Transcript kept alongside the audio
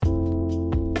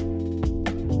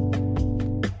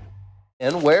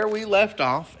And where we left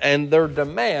off and their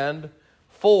demand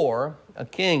for a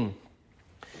king.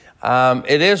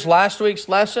 It is last week's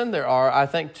lesson. There are, I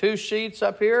think, 2 sheets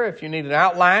up here if you need an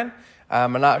outline.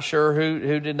 I'm not sure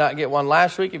who did not get one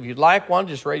last week. If you'd like one,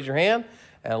 just raise your hand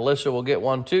and Alyssa will get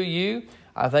one to you.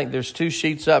 I think there's 2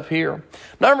 sheets up here.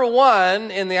 Number 1,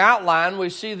 in the outline,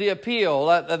 we see the appeal.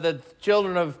 The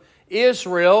children of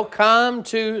Israel come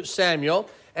to Samuel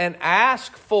and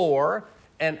ask for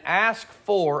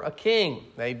a king.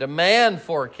 They demand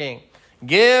for a king.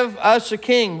 Give us a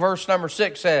king, verse number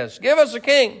 6 says. Give us a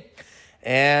king.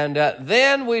 And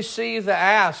then we see the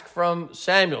ask from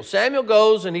Samuel. Samuel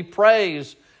goes and he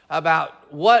prays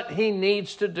about what he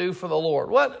needs to do for the Lord.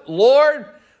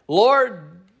 Lord,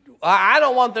 I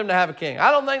don't want them to have a king.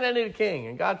 I don't think they need a king.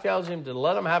 And God tells him to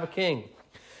let them have a king.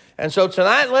 And so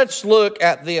tonight, let's look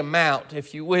at the amount,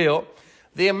 if you will.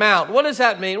 The amount. What does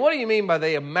that mean? What do you mean by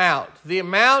the amount? The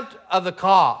amount of the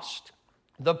cost.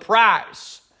 The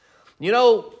price. You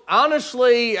know,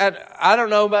 honestly, I don't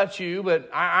know about you, but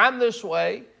I'm this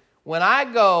way. When I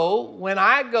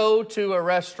go to a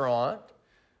restaurant,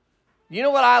 you know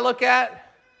what I look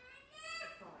at?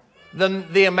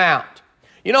 The amount.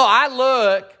 You know, I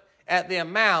look at the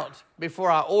amount before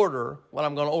I order what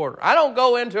I'm going to order. I don't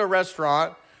go into a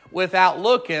restaurant without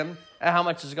looking at how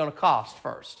much it's going to cost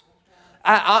first.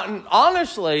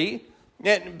 Honestly,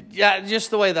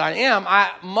 just the way that I am,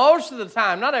 most of the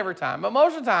time, not every time, but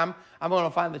most of the time, I'm going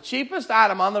to find the cheapest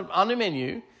item on the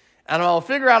menu, and I'm going to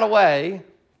figure out a way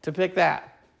to pick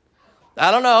that.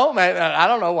 I don't know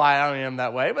why I am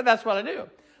that way, but that's what I do.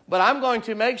 But I'm going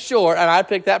to make sure, and I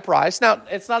pick that price. Now,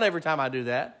 it's not every time I do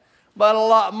that,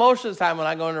 but most of the time when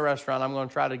I go into a restaurant, I'm going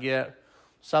to try to get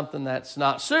something that's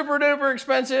not super duper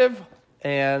expensive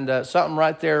and something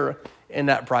right there in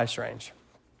that price range.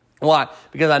 Why?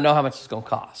 Because I know how much it's going to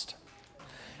cost.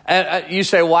 And you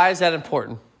say, why is that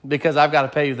important? Because I've got to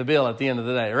pay you the bill at the end of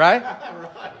the day, right?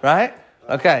 Right?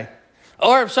 Okay.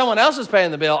 Or if someone else is paying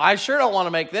the bill, I sure don't want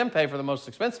to make them pay for the most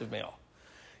expensive meal.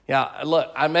 Yeah,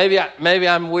 look, maybe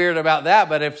I'm weird about that,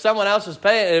 but if someone else is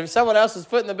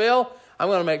footing the bill, I'm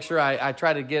going to make sure I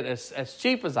try to get as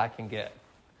cheap as I can get.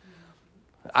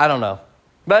 I don't know.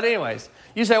 But anyways,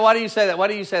 you say, why do you say that? Why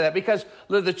do you say that? Because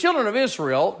the children of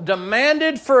Israel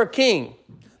demanded for a king.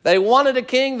 They wanted a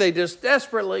king. They just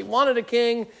desperately wanted a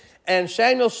king. And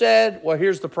Samuel said, well,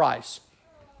 here's the price.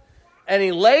 And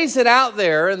he lays it out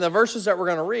there in the verses that we're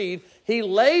going to read. He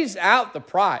lays out the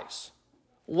price.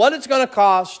 What it's going to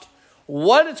cost.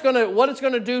 What it's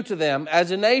going to do to them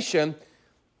as a nation.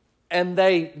 And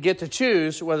they get to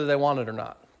choose whether they want it or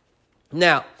not.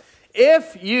 Now,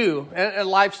 if you, and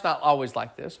life's not always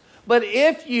like this, but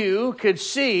if you could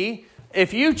see,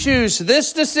 if you choose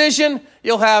this decision,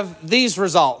 you'll have these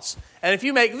results. And if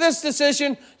you make this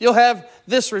decision, you'll have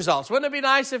this results. Wouldn't it be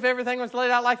nice if everything was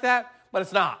laid out like that? But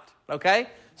it's not, okay?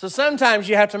 So sometimes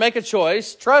you have to make a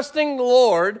choice, trusting the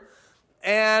Lord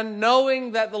and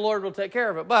knowing that the Lord will take care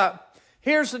of it. But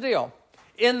here's the deal.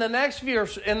 In the next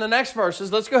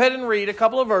verses, let's go ahead and read a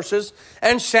couple of verses.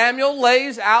 And Samuel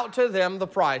lays out to them the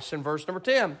price in verse number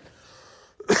 10.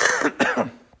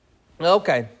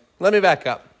 Okay, let me back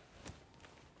up.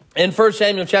 In 1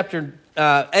 Samuel chapter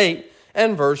 8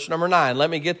 and verse number 9.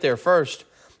 Let me get there first.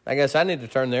 I guess I need to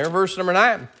turn there. Verse number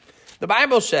 9. The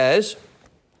Bible says,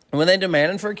 when they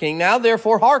demanded for a king, now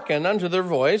therefore hearken unto their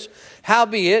voice,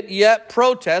 howbeit yet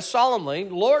protest solemnly.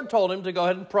 The Lord told him to go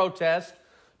ahead and protest,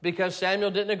 because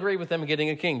Samuel didn't agree with them getting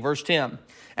a king. Verse 10.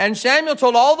 And Samuel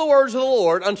told all the words of the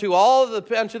Lord unto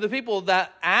the people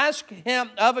that asked him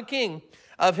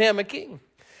of him a king.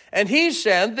 And he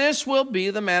said, this will be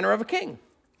the manner of a king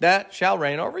that shall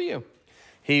reign over you.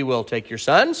 He will take your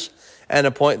sons and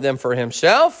appoint them for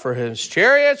himself, for his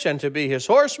chariots, and to be his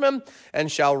horsemen,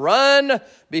 and shall run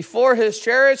before his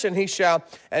chariots, and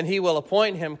he will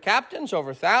appoint him captains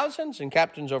over thousands and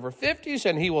captains over 50s,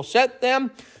 and he will set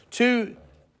them to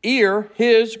ear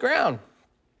his ground,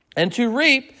 and to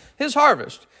reap his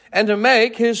harvest, and to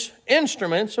make his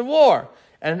instruments of war,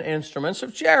 and instruments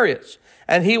of chariots.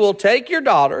 And he will take your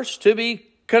daughters to be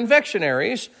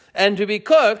confectionaries, and to be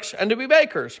cooks, and to be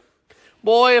bakers.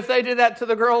 Boy, if they did that to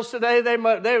the girls today, they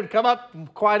would come up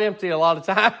quite empty a lot of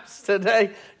times today.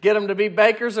 Get them to be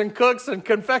bakers and cooks and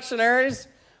confectionaries.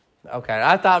 Okay,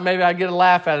 I thought maybe I'd get a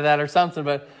laugh out of that or something,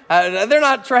 but they're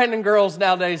not training girls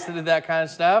nowadays to do that kind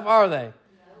of stuff, are they?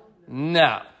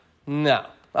 No. All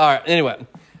right. Anyway,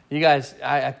 you guys,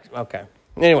 okay.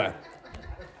 Anyway.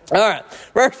 All right.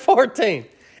 Verse 14.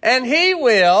 And he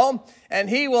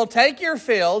will take your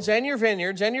fields and your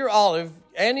vineyards and your olive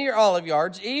and your olive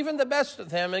yards, even the best of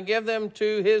them, and give them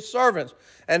to his servants.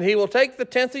 And he will take the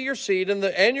tenth of your seed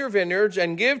and your vineyards,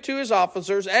 and give to his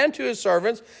officers and to his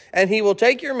servants. And he will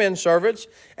take your men servants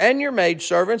and your maid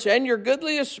servants and your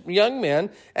goodliest young men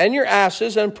and your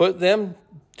asses, and put them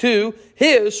to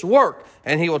his work.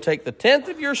 And he will take the tenth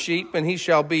of your sheep, and you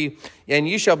shall be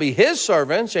his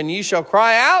servants, and ye shall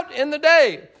cry out in the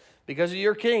day because of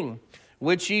your king,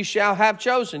 which ye shall have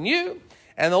chosen you,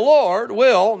 and the Lord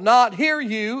will not hear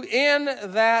you in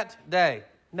that day.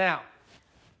 Now,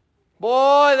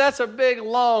 boy, that's a big,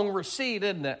 long receipt,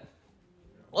 isn't it?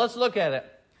 Let's look at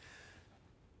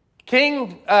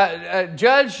it.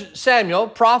 Judge Samuel,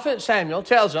 prophet Samuel,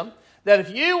 tells them that if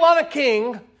you want a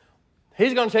king,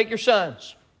 he's going to take your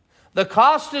sons. The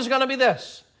cost is going to be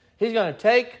this. He's going to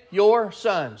take your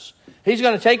sons. He's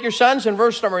going to take your sons in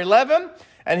verse number 11,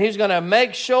 and he's going to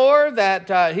make sure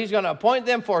that he's going to appoint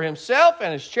them for himself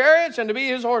and his chariots and to be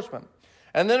his horsemen.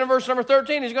 And then in verse number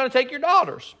 13, he's going to take your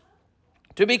daughters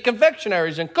to be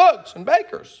confectionaries and cooks and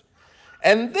bakers.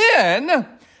 And then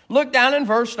look down in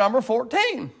verse number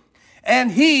 14.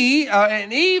 And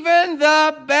and even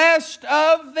the best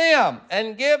of them,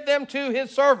 and give them to his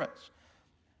servants.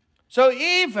 So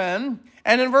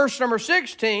and in verse number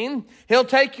 16, he'll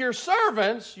take your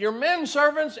servants, your men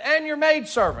servants, and your maid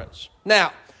servants.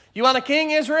 Now, you want a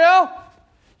king, Israel?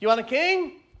 You want a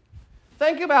king?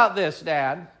 Think about this,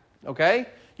 Dad. Okay?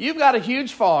 You've got a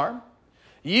huge farm.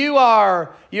 You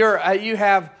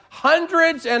have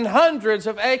hundreds and hundreds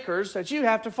of acres that you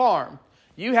have to farm.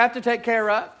 You have to take care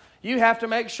of. You have to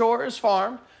make sure it's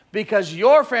farmed, because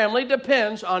your family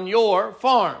depends on your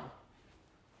farm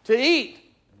to eat.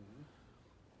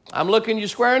 I'm looking you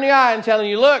square in the eye and telling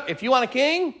you, look, if you want a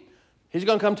king, he's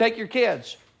going to come take your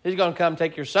kids. He's going to come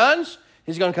take your sons.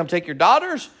 He's going to come take your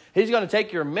daughters. He's going to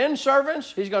take your men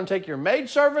servants. He's going to take your maid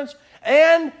servants.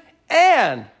 And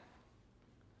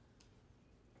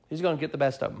he's going to get the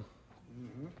best of them.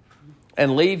 Mm-hmm.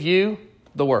 And leave you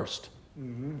the worst.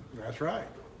 Mm-hmm. That's right.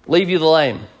 Leave you the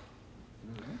lame.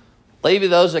 Mm-hmm. Leave you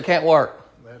those that can't work.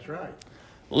 That's right.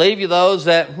 Leave you those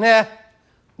that,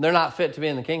 they're not fit to be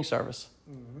in the king's service.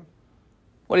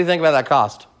 What do you think about that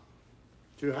cost?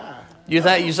 Too high. You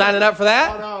signing up for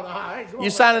that? No. You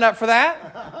signing up for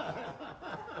that?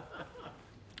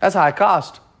 That's high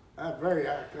cost. That's very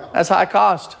high cost. That's high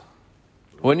cost.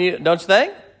 Wouldn't you? Don't you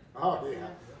think? Oh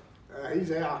yeah.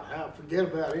 He's out. Forget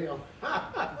about him.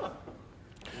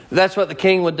 That's what the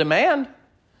king would demand,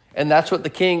 and that's what the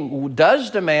king does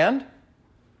demand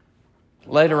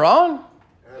later on,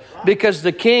 right. Because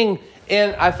the king.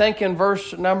 I think in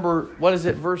verse number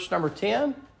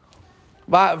 10?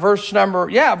 Verse number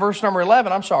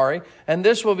 11, I'm sorry. And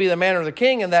this will be the manner of the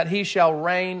king, in that he shall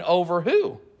reign over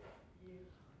who?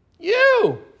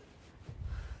 You.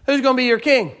 Who's going to be your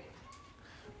king?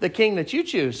 The king that you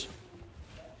choose.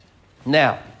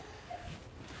 Now,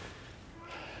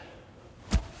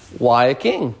 why a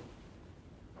king?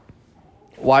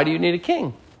 Why do you need a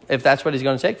king if that's what he's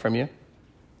going to take from you?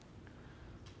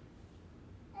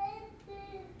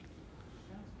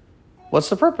 What's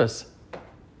the purpose?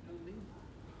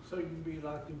 So you can be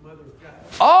like the mother of God.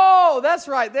 Oh, that's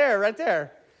right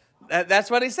there.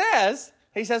 That's what he says.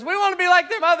 He says, we want to be like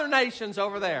them other nations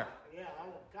over there. Yeah, I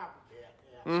won't copy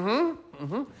that.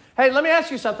 Yeah. Hey, let me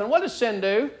ask you something. What does sin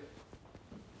do?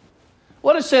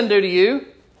 What does sin do to you?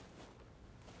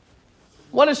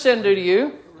 What does sin do to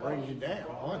you? Brings you down,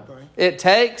 one thing. It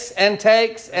takes and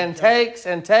takes and takes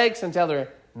and takes until there's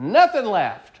nothing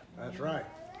left. That's right.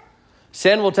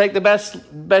 Sin will take the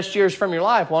best years from your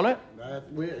life, won't it?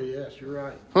 That will, yes, you're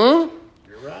right. You're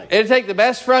right. It'll take the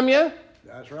best from you.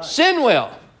 That's right. Sin will.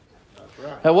 That's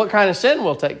right. Now, what kind of sin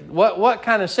will take? What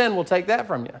kind of sin will take that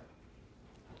from you?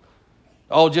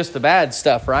 Oh, just the bad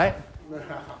stuff, right?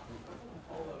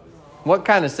 What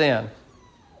kind of sin?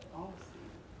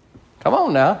 Come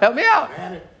on now, help me out.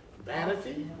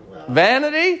 Vanity. Well,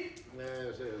 vanity.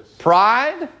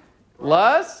 Pride.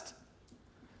 Lust.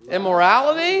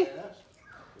 Immorality. Yes.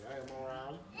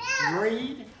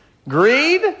 Immorality.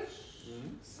 Greed.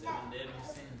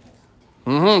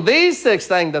 These 6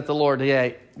 things that the Lord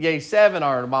hate. Yea, 7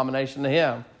 are an abomination to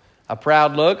him. A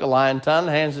proud look, a lying tongue,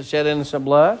 hands that shed innocent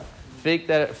blood, feet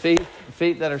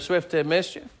that are swift to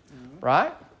mischief.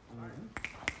 Right?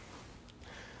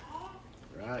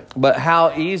 Right. But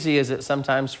how easy is it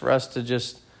sometimes for us to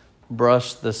just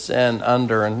brush the sin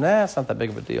under and it's not that big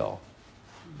of a deal.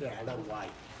 Yeah, no white.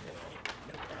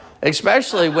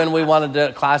 Especially when we wanted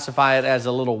to classify it as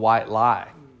a little white lie.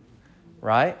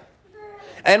 Right?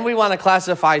 And we want to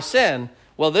classify sin.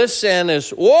 Well, this sin is,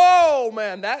 whoa,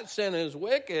 man, that sin is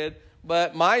wicked.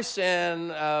 But my sin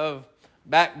of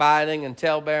backbiting and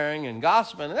talebearing and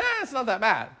gossiping, it's not that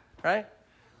bad, right?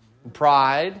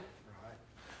 Pride,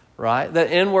 right?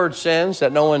 The inward sins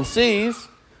that no one sees,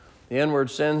 the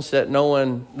inward sins that no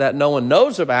one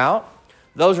knows about,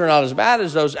 those are not as bad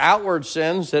as those outward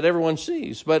sins that everyone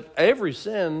sees. But every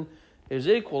sin is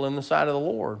equal in the sight of the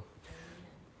Lord.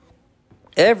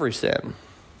 Every sin.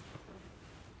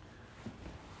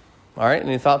 All right,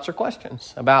 any thoughts or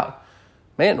questions about,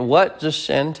 man, what does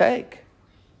sin take?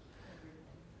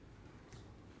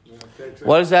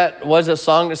 What is that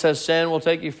song that says sin will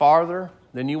take you farther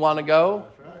than you want to go?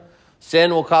 That's right.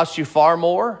 Sin will cost you far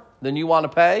more than you want to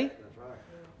pay? That's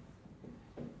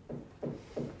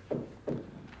right.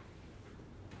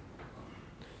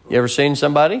 You ever seen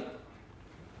somebody?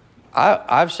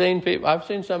 I've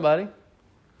seen somebody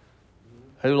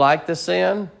who liked the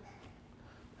sin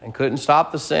and couldn't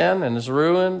stop the sin and is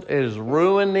ruined. It is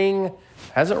ruining,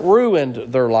 hasn't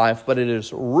ruined their life, but it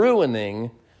is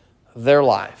ruining their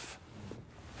life.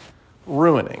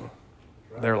 Ruining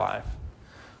their life.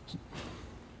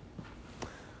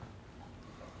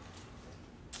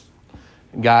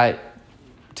 Guy,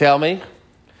 tell me,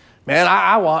 man,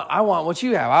 I want what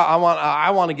you have. I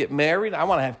want to get married. I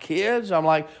want to have kids. I'm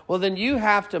like, well, then you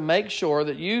have to make sure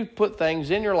that you put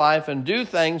things in your life and do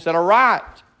things that are right.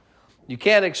 You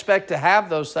can't expect to have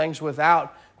those things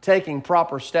without taking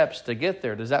proper steps to get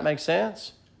there. Does that make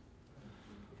sense?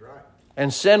 That's right.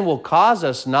 And sin will cause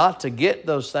us not to get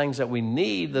those things that we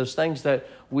need, those things that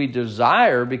we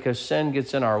desire, because sin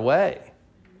gets in our way.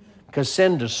 Because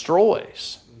sin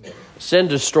destroys. Sin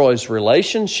destroys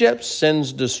relationships. Sin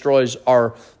destroys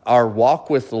our walk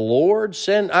with the Lord.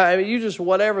 Sin,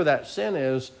 whatever that sin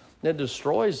is, it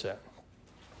destroys it.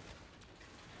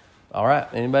 All right.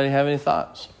 Anybody have any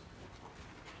thoughts?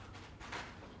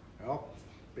 Well,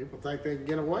 people think they can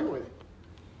get away with it.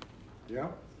 Yeah,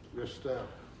 just, well,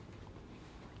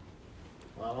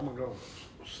 I'm going to go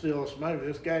steal this money.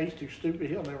 This guy, he's too stupid.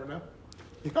 He'll never know.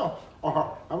 You know,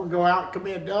 or I'm going to go out and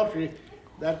commit adultery.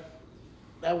 That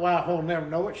wife will never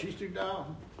know it. She's too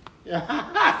dumb.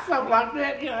 Yeah, something like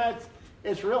that. You know,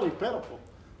 it's really pitiful.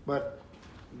 But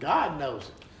God knows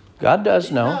it. God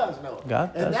does know. He does know it.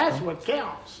 God does and that's know. what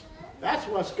counts. That's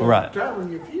what's going to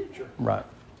determine your future. Right.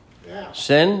 Yeah.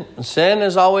 Sin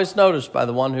is always noticed by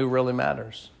the one who really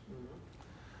matters.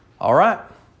 All right.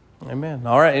 Amen.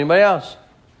 All right. Anybody else?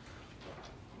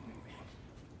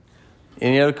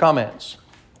 Any other comments?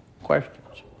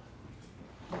 Questions?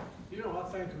 You know, I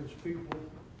think there's people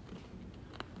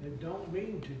that don't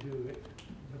mean to do it,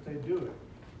 but they do it.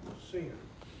 Sin.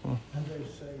 And they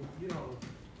say, you know,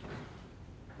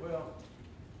 well,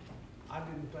 I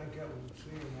didn't think that was a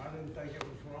sin. I didn't think it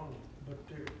was wrong. But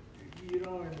there, you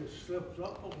know, and it slips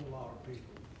up on a lot of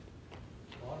people.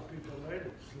 A lot of people let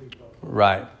it sleep up.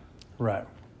 Right. Right.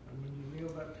 I mean, you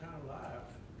live that kind of life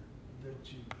that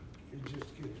it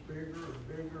just gets bigger and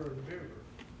bigger and bigger.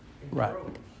 And Right.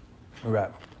 grows.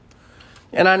 Right.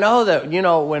 And I know that, you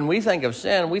know, when we think of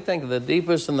sin, we think of the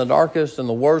deepest and the darkest and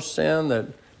the worst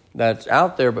sin that's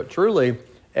out there. But truly,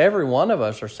 every one of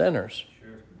us are sinners.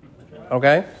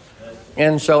 Okay?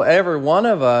 And so every one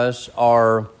of us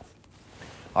are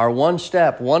one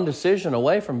step, one decision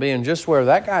away from being just where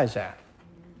that guy's at.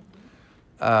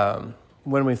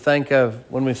 When we think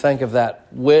of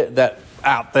that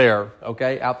out there,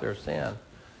 okay, out there sin,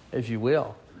 if you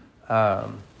will.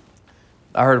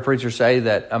 I heard a preacher say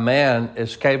that a man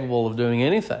is capable of doing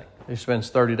anything. He spends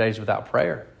 30 days without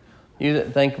prayer. You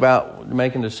think about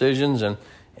making decisions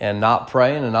and not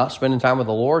praying and not spending time with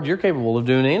the Lord, you're capable of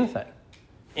doing anything.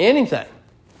 Anything.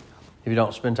 If you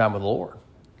don't spend time with the Lord.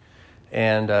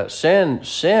 And sin,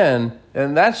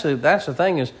 and that's the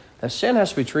thing is that sin has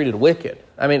to be treated wicked.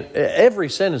 I mean, every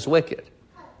sin is wicked.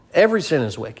 Every sin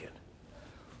is wicked.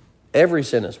 Every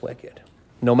sin is wicked.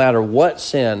 No matter what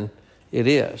sin it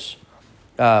is.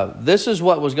 This is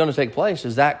what was going to take place,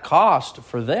 is that cost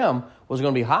for them was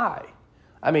going to be high.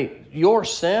 I mean, your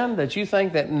sin that you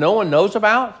think that no one knows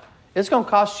about, it's going to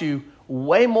cost you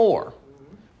way more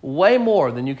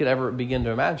than you could ever begin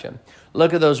to imagine.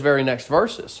 Look at those very next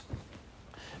verses.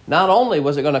 Not only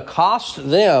was it going to cost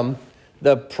them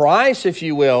the price, if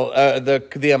you will,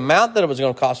 the amount that it was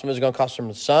going to cost them, it was going to cost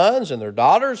them sons and their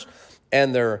daughters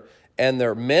and their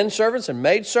men servants and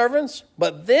maid servants,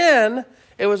 but then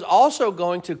it was also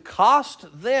going to cost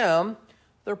them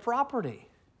their property.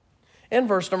 In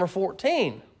verse number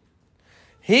 14,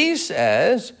 he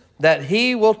says that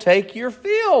he will take your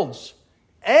fields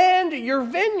and your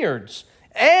vineyards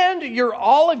and your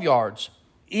olive yards,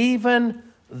 even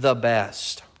the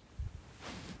best.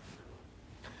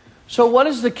 So what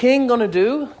is the king going to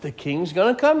do? The king's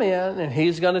going to come in and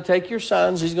he's going to take your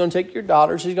sons, he's going to take your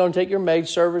daughters, he's going to take your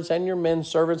maidservants and your men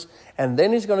servants, and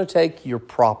then he's going to take your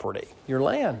property, your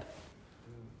land.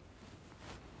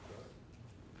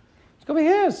 It's going to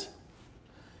be his.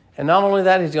 And not only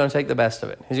that, he's going to take the best of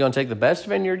it. He's going to take the best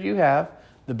vineyard you have,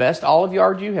 the best olive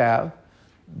yard you have.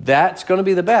 That's going to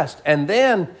be the best. And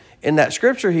then in that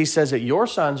scripture, he says that your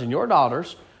sons and your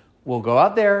daughters will go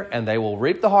out there and they will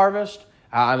reap the harvest.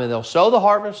 They'll sow the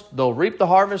harvest, they'll reap the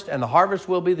harvest, and the harvest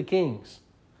will be the king's.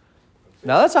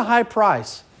 Now, that's a high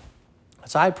price.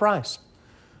 That's a high price.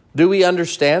 Do we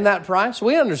understand that price?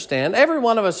 We understand. Every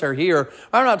one of us are here.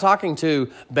 I'm not talking to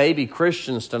baby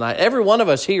Christians tonight. Every one of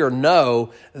us here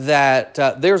know that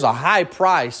there's a high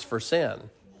price for sin.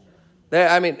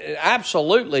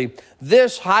 Absolutely.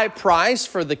 This high price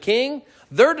for the king,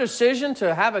 their decision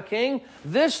to have a king,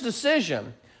 this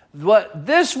decision,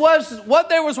 this was what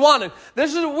they was wanting.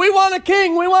 We want a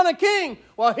king, we want a king.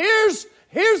 Well, here's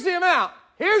the amount.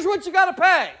 Here's what you got to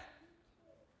pay.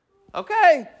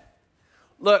 Okay.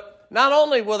 Look, not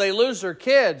only will they lose their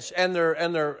kids and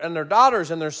their daughters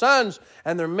and their sons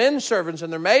and their men servants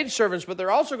and their maid servants, but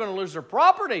they're also going to lose their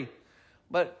property.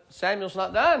 But Samuel's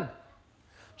not done.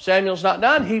 Samuel's not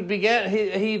done.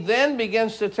 He then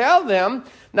begins to tell them,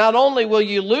 not only will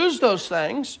you lose those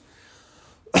things,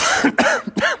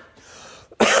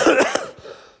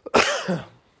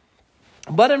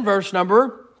 but in verse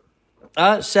number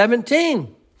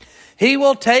 17, he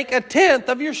will take a tenth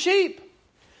of your sheep.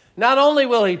 Not only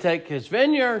will he take his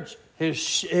vineyards,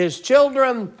 his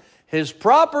children, his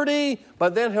property,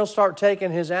 but then he'll start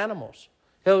taking his animals.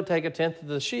 He'll take a tenth of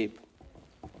the sheep.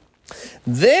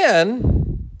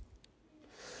 Then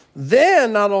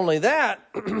not only that,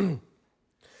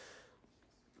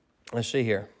 let's see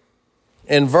here.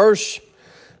 In verse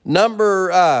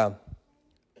number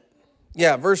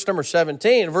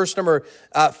 17, verse number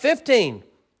 15.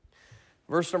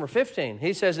 Verse number 15,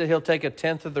 he says that he'll take a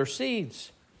tenth of their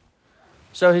seeds.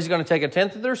 So he's going to take a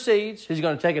tenth of their seeds. He's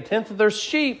going to take a tenth of their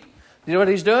sheep. You know what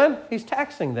he's doing? He's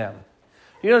taxing them.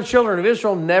 You know, the children of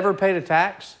Israel never paid a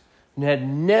tax and had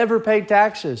never paid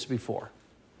taxes before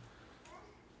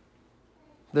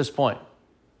this point.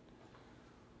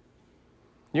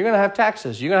 You're going to have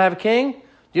taxes. You're going to have a king. Do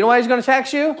you know why he's going to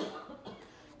tax you?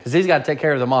 Because he's got to take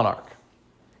care of the monarch.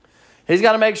 He's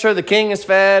got to make sure the king is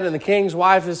fed and the king's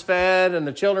wife is fed and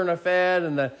the children are fed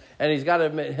and he's got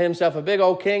himself a big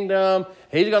old kingdom.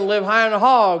 He's going to live high on a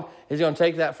hog. He's going to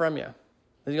take that from you.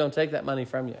 He's going to take that money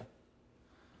from you.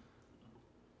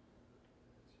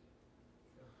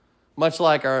 Much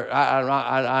like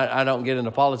I don't get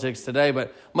into politics today,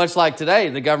 but much like today,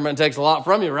 the government takes a lot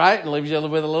from you, right? And leaves you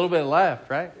with a little bit left,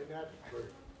 right?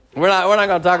 We're not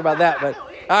going to talk about that, but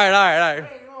all right.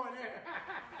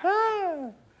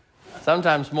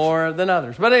 Sometimes more than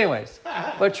others. But anyways,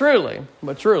 but truly,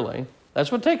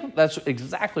 that's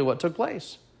exactly what took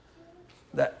place.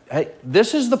 Hey,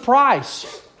 this is the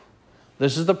price.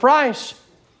 This is the price.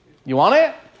 You want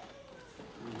it?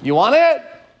 You want it?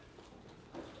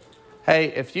 Hey,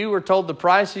 if you were told the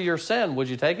price of your sin, would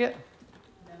you take it?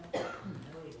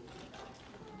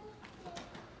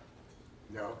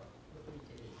 No.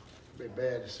 It'd be a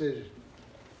bad decision.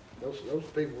 Those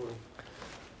people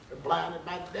are blinded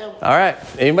by the devil. All right.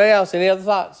 Anybody else? Any other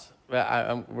thoughts?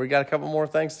 We got a couple more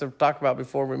things to talk about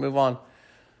before we move on.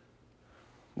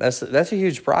 That's a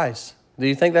huge price. Do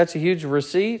you think that's a huge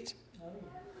receipt?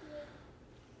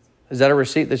 Is that a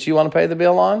receipt that you want to pay the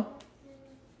bill on?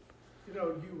 You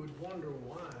know, you would wonder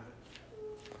why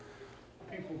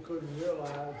people couldn't realize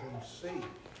and see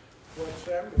what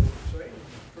Samuel was saying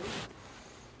was true.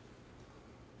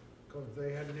 Because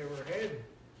they had never had it.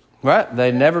 Right.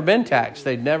 They'd never been taxed.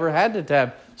 They'd never had to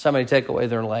have somebody take away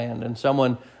their land and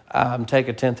someone take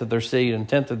a tenth of their seed and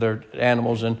tenth of their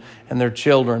animals and their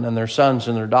children and their sons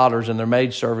and their daughters and their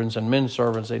maidservants and men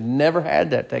servants. They never had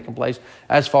that taking place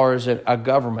as far as a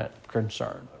government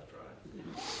concerned.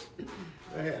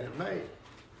 They had it made.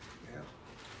 Yeah.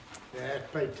 They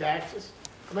had to pay taxes.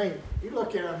 I mean, you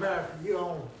look at America, you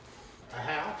own a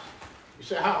house. You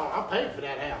say, oh, I paid for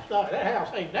that house. No, that house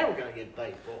ain't never going to get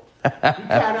paid for. You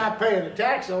try not paying the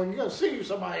tax on, you're going to see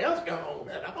somebody else going to own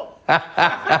that home.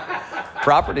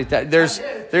 Property tax.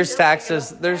 There's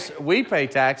taxes. We pay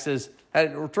taxes.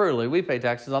 Truly, we pay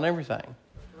taxes on everything.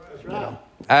 That's right. You know,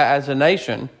 as a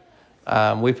nation,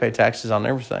 we pay taxes on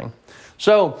everything.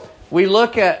 So we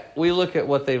look at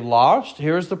what they've lost.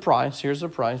 Here's the price. Here's the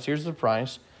price. Here's the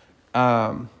price.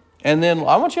 And then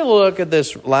I want you to look at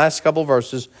this last couple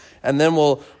verses, and then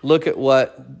we'll look at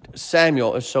what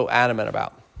Samuel is so adamant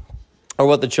about, or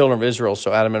what the children of Israel is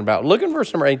so adamant about. Look in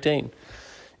verse number 18.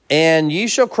 And ye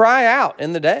shall cry out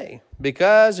in the day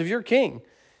because of your king,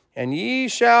 and ye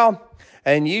shall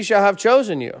have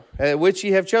chosen you, which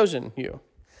ye have chosen you.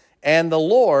 And the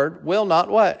Lord will not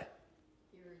what?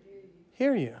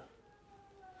 Hear you.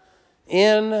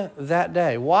 In that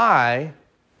day. Why?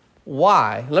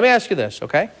 Why? Let me ask you this,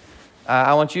 okay?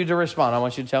 I want you to respond. I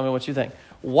want you to tell me what you think.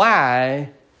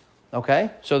 Why?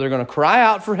 Okay, so they're going to cry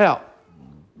out for help.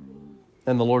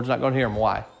 And the Lord's not going to hear them.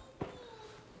 Why?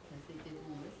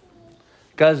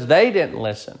 Because they didn't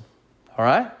listen. All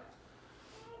right?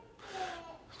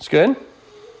 It's good?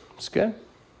 It's good?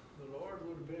 The Lord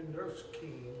would have been their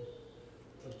king,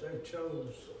 but they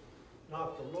chose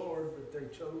not the Lord, but they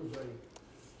chose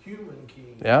a human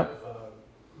king. Yeah.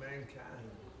 Mankind.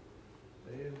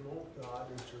 They didn't want God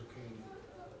as their king.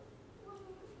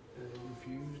 And they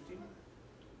refused him,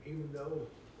 even though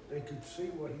they could see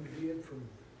what he did from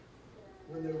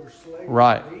when they were slaves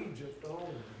Right. in Egypt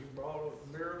on. He brought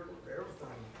up miracles,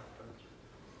 everything happened.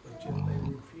 But yet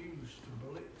they refused to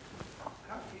believe.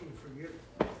 How can you forget,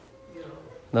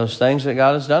 Those things that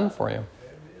God has done for you. Amen.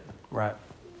 Right.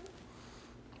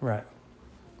 Right.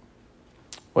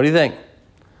 What do you think?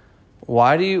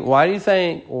 Why do you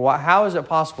think, how is it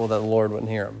possible that the Lord wouldn't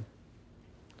hear him?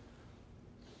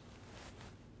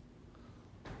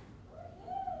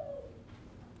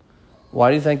 Why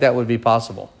do you think that would be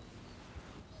possible?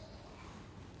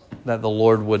 That the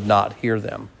Lord would not hear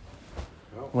them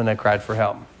when they cried for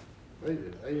help. They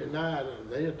denied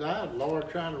the Lord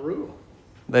trying to rule them.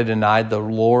 They denied the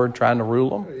Lord trying to rule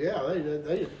them? Yeah,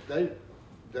 they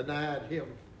denied him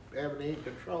having any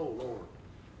control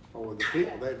over the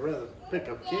people. They'd rather pick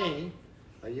a king,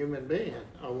 a human being,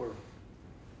 over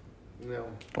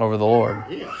Over the Lord.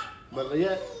 yeah. But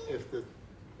yet,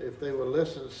 if they would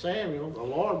listen to Samuel, the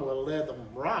Lord would have led them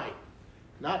right,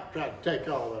 not try to take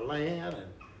all their land, and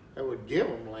they would give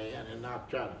them land and not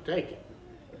try to take it.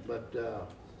 But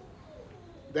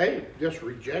they just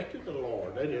rejected the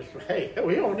Lord. They just, hey,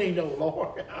 we don't need no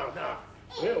Lord. No.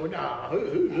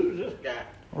 Who's this guy?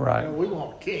 Right. We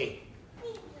want a king.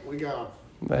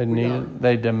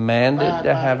 They demanded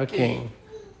to have a king.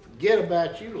 Forget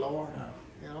about you, Lord.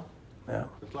 Yeah.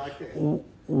 It's like that.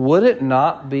 Would it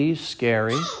not be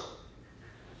scary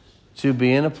to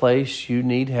be in a place you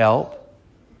need help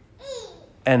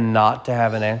and not to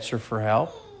have an answer for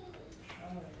help?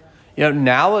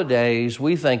 Nowadays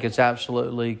we think it's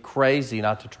absolutely crazy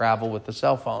not to travel with the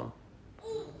cell phone,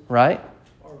 right?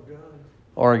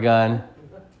 Or a gun.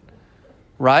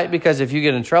 Right? Because if you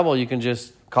get in trouble, you can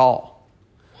just call.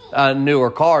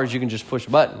 Newer cars, you can just push a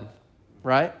button,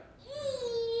 right?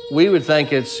 We would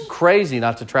think it's crazy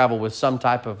not to travel with some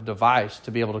type of device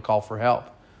to be able to call for help.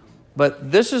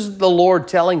 But this is the Lord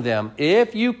telling them,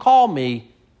 if you call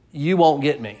me, you won't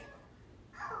get me.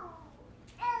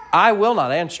 I will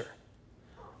not answer.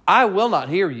 I will not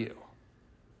hear you.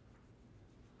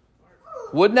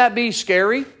 Wouldn't that be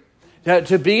scary?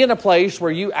 To be in a place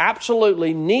where you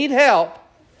absolutely need help,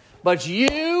 but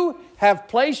you have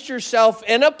placed yourself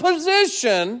in a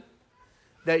position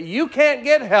that you can't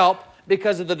get help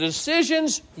because of the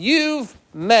decisions you've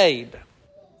made.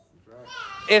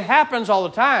 It happens all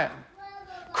the time.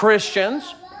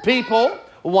 Christians, people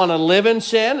want to live in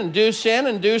sin and do sin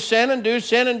and do sin and do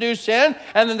sin and do sin,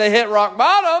 and then they hit rock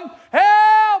bottom.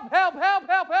 Help, help, help,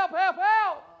 help, help, help,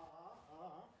 help.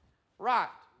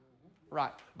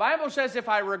 Right. Bible says, if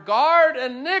I regard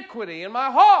iniquity in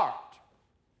my heart,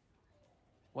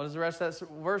 what does the rest of that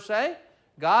verse say?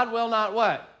 God will not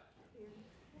what?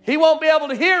 He won't be able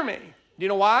to hear me. Do you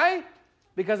know why?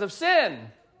 Because of sin.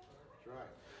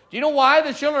 Do you know why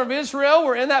the children of Israel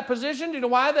were in that position? Do you know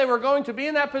why they were going to be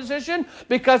in that position?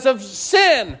 Because of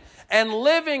sin and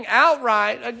living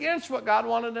outright against what God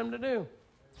wanted them to do.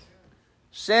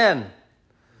 Sin.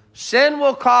 Sin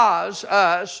will cause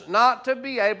us not to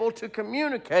be able to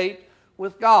communicate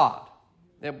with God.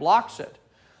 It blocks it.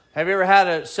 Have you ever had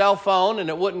a cell phone and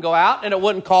it wouldn't go out and it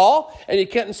wouldn't call and you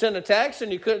couldn't send a text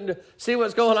and you couldn't see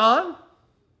what's going on?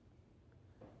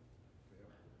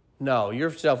 No,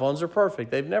 your cell phones are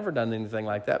perfect. They've never done anything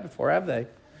like that before, have they?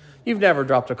 You've never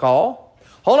dropped a call.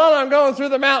 Hold on, I'm going through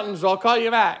the mountains. I'll call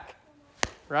you back.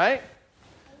 Right?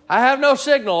 I have no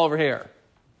signal over here.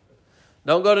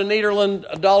 Don't go to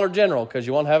Nederland Dollar General because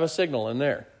you won't have a signal in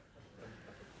there.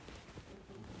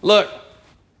 Look,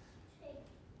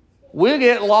 we'll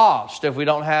get lost if we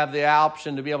don't have the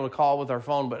option to be able to call with our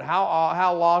phone. But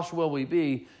how lost will we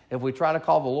be if we try to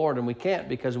call the Lord and we can't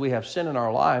because we have sin in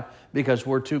our life, because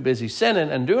we're too busy sinning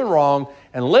and doing wrong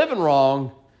and living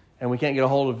wrong, and we can't get a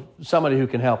hold of somebody who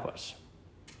can help us?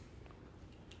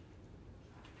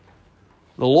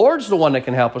 The Lord's the one that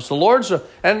can help us. The Lord's,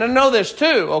 and know this too,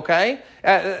 okay?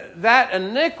 That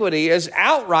iniquity is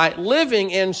outright living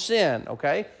in sin,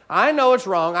 okay? I know it's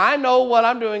wrong. I know what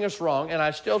I'm doing is wrong, and I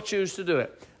still choose to do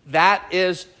it. That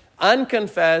is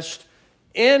unconfessed,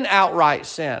 in outright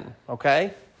sin,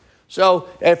 okay? So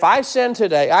if I sin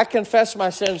today, I confess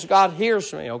my sins, God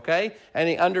hears me, okay? And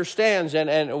He understands,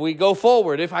 and we go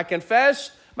forward. If I confess,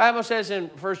 the Bible says in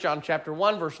 1 John chapter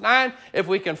 1, verse 9, if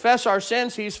we confess our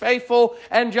sins, He's faithful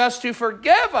and just to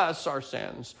forgive us our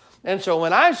sins. And so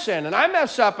when I sin and I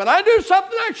mess up and I do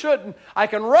something I shouldn't, I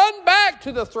can run back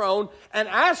to the throne and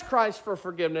ask Christ for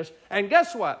forgiveness. And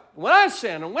guess what? When I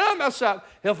sin and when I mess up,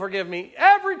 He'll forgive me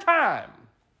every time.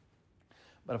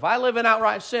 But if I live in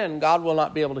outright sin, God will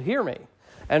not be able to hear me.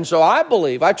 And so I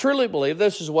truly believe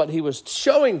this is what He was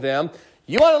showing them.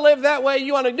 You want to live that way,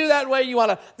 you want to do that way,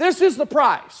 this is the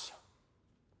price.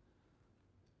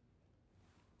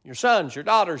 Your sons, your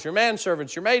daughters, your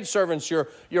manservants, your maidservants,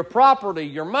 your property,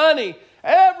 your money,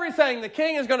 everything the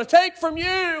king is going to take from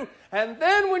you. And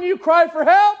then when you cry for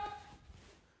help,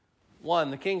 one,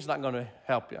 the king's not going to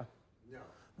help you. No.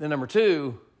 Then number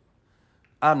two,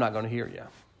 I'm not going to hear you.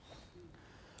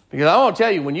 Because I want to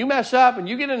tell you, when you mess up and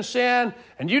you get in sin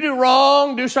and you do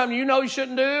wrong, do something you know you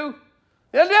shouldn't do,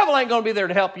 the devil ain't going to be there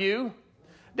to help you.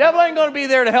 The devil ain't going to be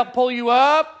there to help pull you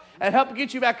up and help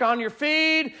get you back on your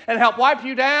feet and help wipe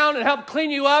you down and help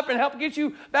clean you up and help get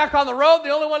you back on the road. The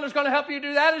only one that's going to help you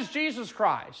do that is Jesus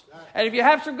Christ. And if you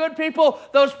have some good people,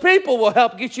 those people will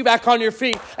help get you back on your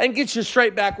feet and get you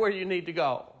straight back where you need to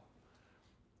go.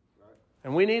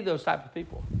 And we need those type of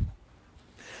people.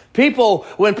 People,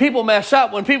 when people mess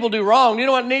up, when people do wrong, you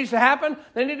know what needs to happen?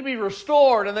 They need to be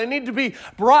restored and they need to be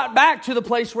brought back to the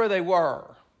place where they were.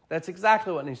 That's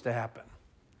exactly what needs to happen.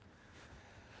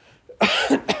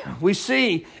 We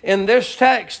see in this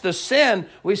text the sin.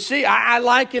 We see, I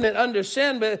liken it unto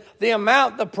sin, but the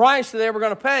amount, the price that they were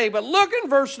going to pay. But look in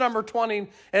verse number 20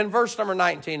 and verse number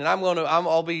 19. And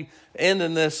I'll be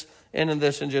ending this in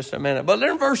just a minute. But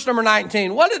in verse number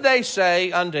 19, what did they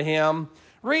say unto him?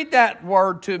 Read that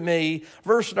word to me.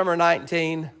 Verse number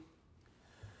 19.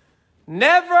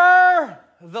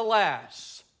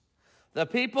 Nevertheless, the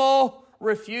people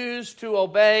refused to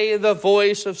obey the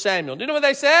voice of Samuel. Do you know what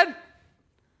they said?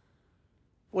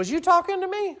 Was you talking to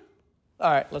me?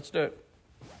 All right, let's do it.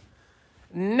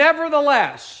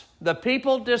 Nevertheless, the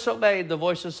people disobeyed the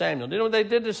voice of Samuel. Do you know what they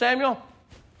did to Samuel?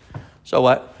 So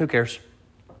what? Who cares?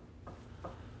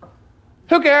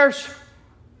 Who cares?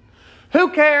 Who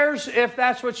cares if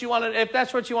that's what you want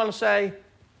to say?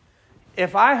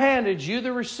 If I handed you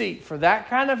the receipt for that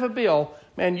kind of a bill,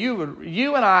 man,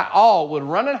 you and I all would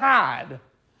run and hide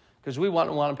because we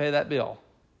wouldn't want to pay that bill.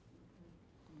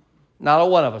 Not a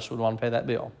one of us would want to pay that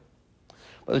bill.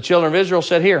 But the children of Israel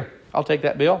said, here, I'll take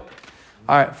that bill.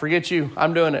 All right, forget you.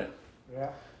 I'm doing it. Yeah.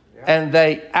 And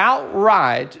they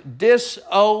outright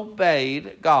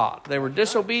disobeyed God. They were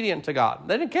disobedient to God.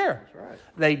 They didn't care. That's right.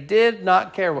 They did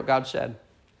not care what God said.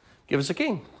 Give us a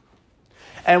king.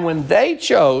 And when they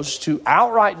chose to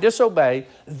outright disobey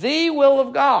the will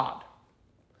of God,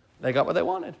 they got what they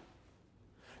wanted.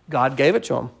 God gave it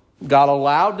to them. God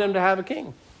allowed them to have a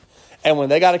king. And when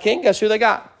they got a king, guess who they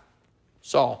got?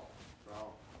 Saul.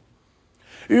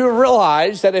 You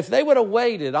realize that if they would have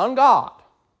waited on God,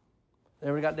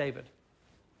 they would have got David.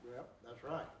 Yep, that's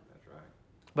right. That's right.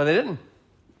 But they didn't.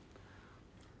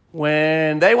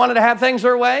 When they wanted to have things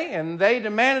their way and they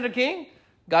demanded a king,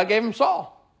 God gave them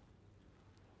Saul.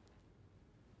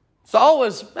 Saul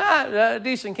was a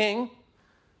decent king.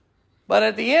 But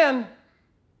at the end,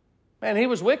 man, he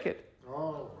was wicked.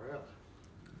 Oh, yeah.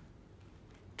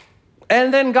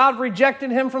 And then God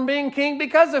rejected him from being king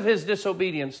because of his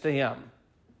disobedience to him.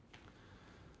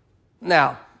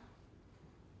 Now,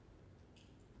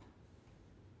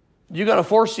 you're going to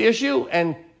force the issue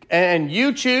and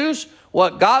you choose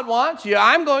what God wants.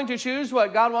 I'm going to choose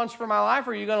what God wants for my life,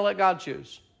 or are you going to let God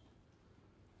choose?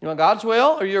 You want God's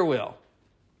will or your will?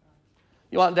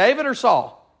 You want David or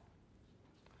Saul?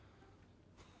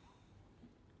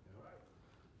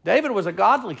 David was a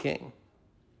godly king.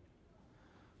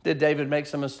 Did David make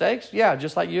some mistakes? Yeah,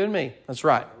 just like you and me. That's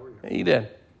right. He did.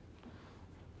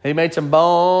 He made some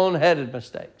boneheaded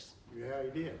mistakes. Yeah,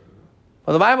 he did.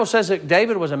 Well, the Bible says that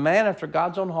David was a man after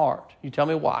God's own heart. You tell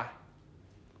me why?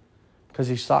 Because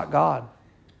he sought God.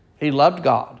 He loved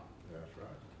God. That's right.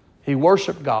 He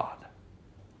worshiped God.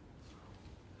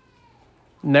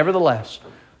 Nevertheless,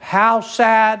 how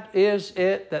sad is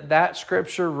it that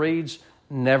scripture reads,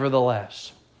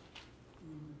 nevertheless?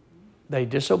 They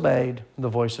disobeyed the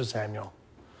voice of Samuel.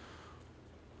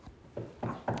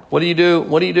 What do you do?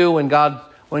 What do you do when God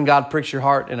when God pricks your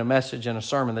heart in a message and a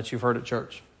sermon that you've heard at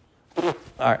church. All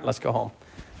right, let's go home.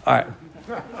 All right.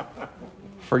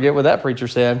 Forget what that preacher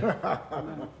said.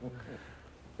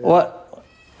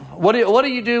 What do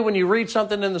you do when you read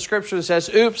something in the scripture that says,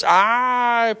 oops,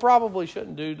 I probably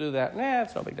shouldn't do that? Nah,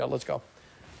 it's no big deal. Let's go.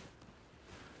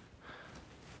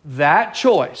 That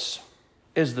choice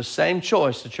is the same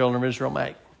choice the children of Israel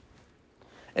make.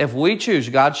 If we choose,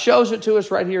 God shows it to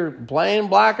us right here, plain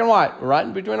black and white, right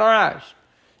in between our eyes,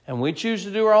 and we choose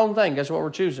to do our own thing, guess what we're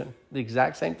choosing? The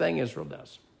exact same thing Israel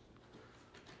does.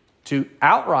 To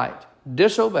outright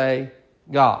disobey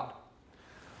God.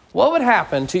 What would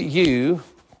happen to you,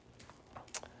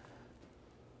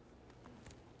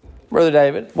 Brother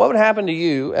David, what would happen to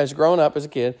you as growing up as a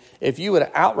kid if you would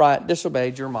have outright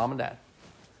disobeyed your mom and dad?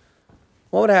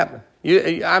 What would happen?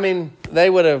 They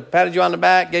would have patted you on the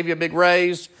back, gave you a big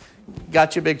raise,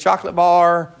 got you a big chocolate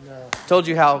bar, told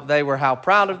you how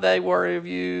proud they were of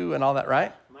you and all that,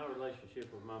 right? My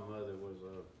relationship with my mother was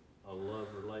a love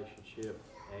relationship,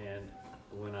 and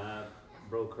when I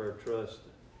broke her trust,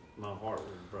 my heart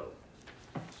was broke.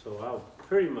 So I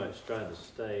pretty much tried to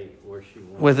stay where she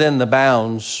wanted. Within the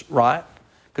bounds, right?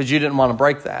 Because you didn't want to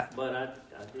break that. But I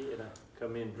did. I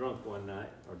come in drunk one night,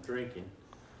 or drinking,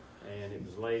 and it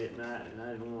was late at night, and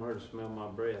I didn't want her to smell my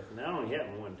breath. And that only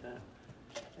happened one time.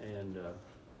 And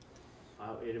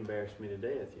it embarrassed me to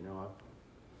death,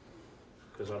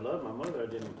 because I love my mother.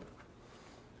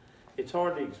 It's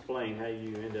hard to explain how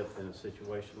you end up in a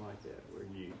situation like that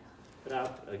but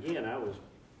I was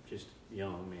just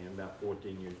young, man, about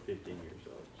 15 years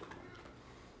old. So.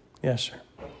 Yes, sir.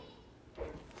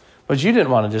 But you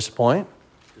didn't want to disappoint.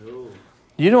 No.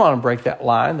 You didn't want to break that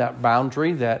line, that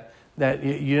boundary, that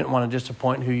you didn't want to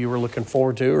disappoint who you were looking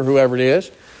forward to or whoever it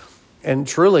is. And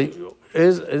truly,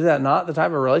 is that not the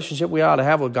type of relationship we ought to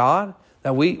have with God?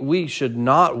 That we should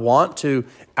not want to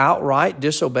outright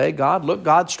disobey God, look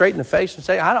God straight in the face and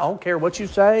say, I don't care what you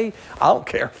say. I don't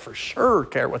care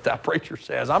what that preacher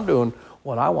says. I'm doing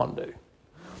what I want to do.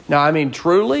 Now,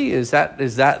 truly, is that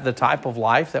the type of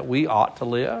life that we ought to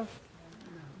live?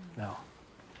 No.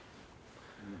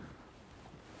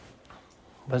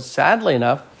 But sadly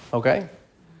enough, okay,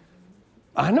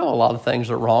 I know a lot of things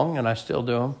are wrong and I still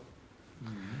do them.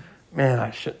 Man,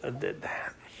 I shouldn't have did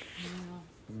that.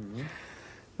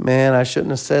 Man, I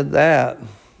shouldn't have said that.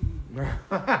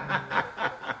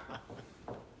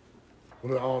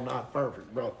 We're all not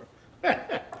perfect, brother.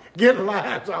 Get in line,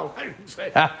 that's all I can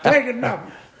say. Take a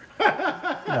number.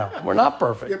 No, we're not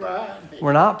perfect. Get behind me.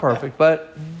 We're not perfect,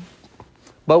 but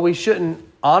we shouldn't,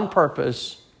 on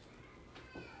purpose,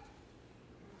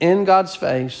 in God's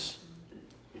face,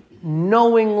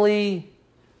 knowingly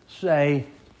say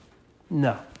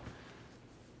no.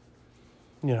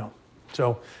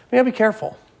 So we gotta be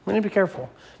careful. We need to be careful.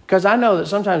 Because I know that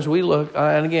sometimes we look,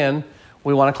 and again,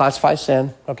 we want to classify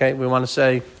sin, okay? We want to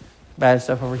say bad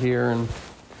stuff over here and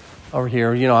over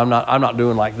here. I'm not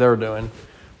doing like they're doing.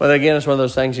 But again, it's one of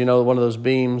those things, one of those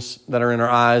beams that are in our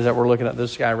eyes that we're looking at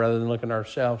this guy rather than looking at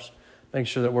ourselves. Make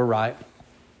sure that we're right.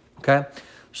 Okay?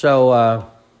 So,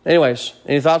 anyways,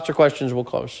 any thoughts or questions? We'll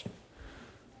close.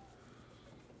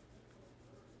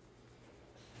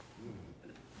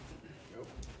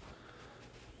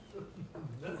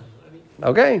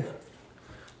 Okay.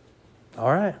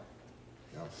 All right.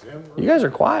 You guys are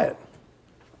quiet.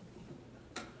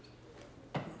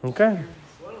 Okay.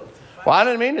 Well, I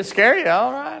didn't mean to scare you.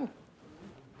 All right.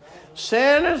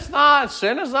 Sin is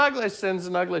ugly. Sin's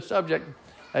an ugly subject.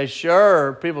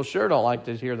 People sure don't like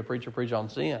to hear the preacher preach on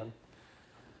sin.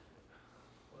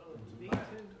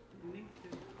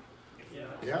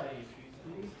 Yeah.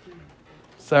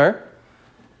 Sir?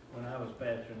 When I was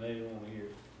pastoring, they didn't want to hear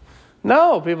it.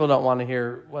 No, people don't want to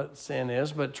hear what sin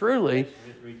is, but truly, It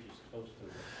reaches close to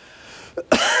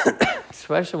it.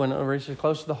 especially when it reaches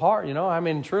close to the heart,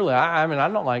 truly, I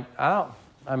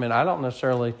don't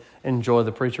necessarily enjoy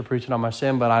the preacher preaching on my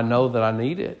sin, but I know that I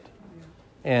need it.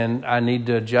 And I need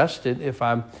to adjust it if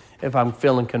I'm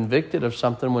feeling convicted of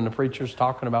something when the preacher's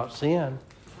talking about sin.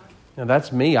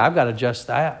 That's me. I've got to adjust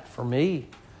that for me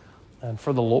and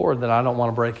for the Lord, that I don't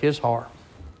want to break his heart.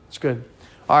 It's good.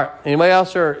 All right. Anybody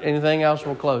else or anything else?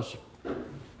 We'll close. Well,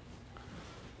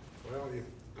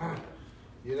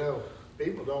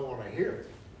 people don't want to hear it,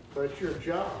 but it's your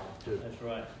job to, That's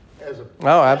right. as a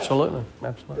Absolutely. to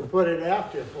Absolutely. put it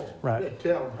out there for them. Right. And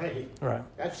tell them, hey, Right.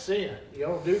 that's sin. You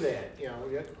don't do that.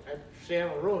 That sin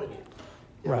will ruin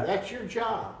you. Right. That's your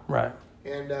job. Right.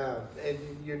 And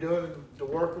you're doing the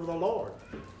work of the Lord.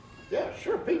 Yeah,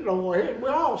 sure, people don't want to hear it.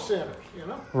 We're all sinners,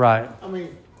 Right.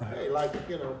 Hey,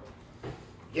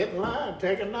 get in line,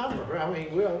 take a number.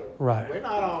 Right. We're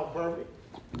not all perfect.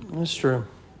 That's true.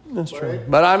 That's true.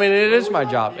 But I mean, it is my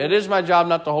job. It is my job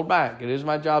not to hold back. It is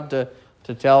my job to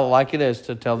tell it like it is,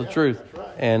 to tell the truth. That's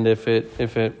right. And if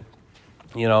it,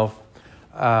 you know,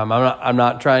 I'm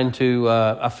not trying to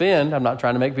offend. I'm not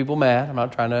trying to make people mad. I'm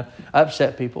not trying to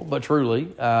upset people. But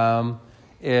truly,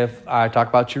 if I talk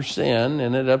about your sin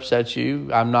and it upsets you,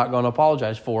 I'm not going to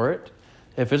apologize for it.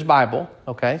 If it's Bible,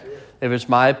 okay. If it's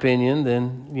my opinion,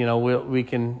 then you know we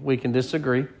can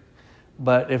disagree.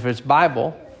 But if it's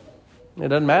Bible, it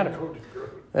doesn't matter.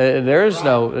 It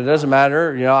doesn't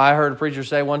matter. You know, I heard a preacher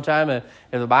say one time that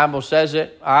if the Bible says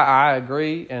it, I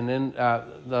agree. And then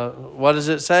what does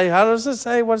it say? How does it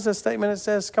say? What is the statement it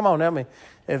says? Come on, help me.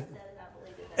 If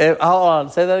hold on,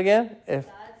 say that again. If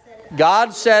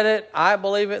God said it, I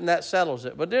believe it, and that settles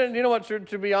it. But then, you know what?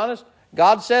 To be honest,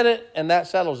 God said it, and that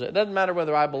settles it. It doesn't matter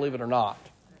whether I believe it or not.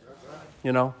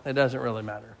 You know, it doesn't really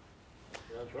matter.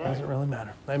 It doesn't really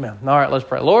matter. Amen. All right, let's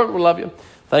pray. Lord, we love you.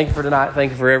 Thank you for tonight.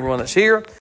 Thank you for everyone that's here.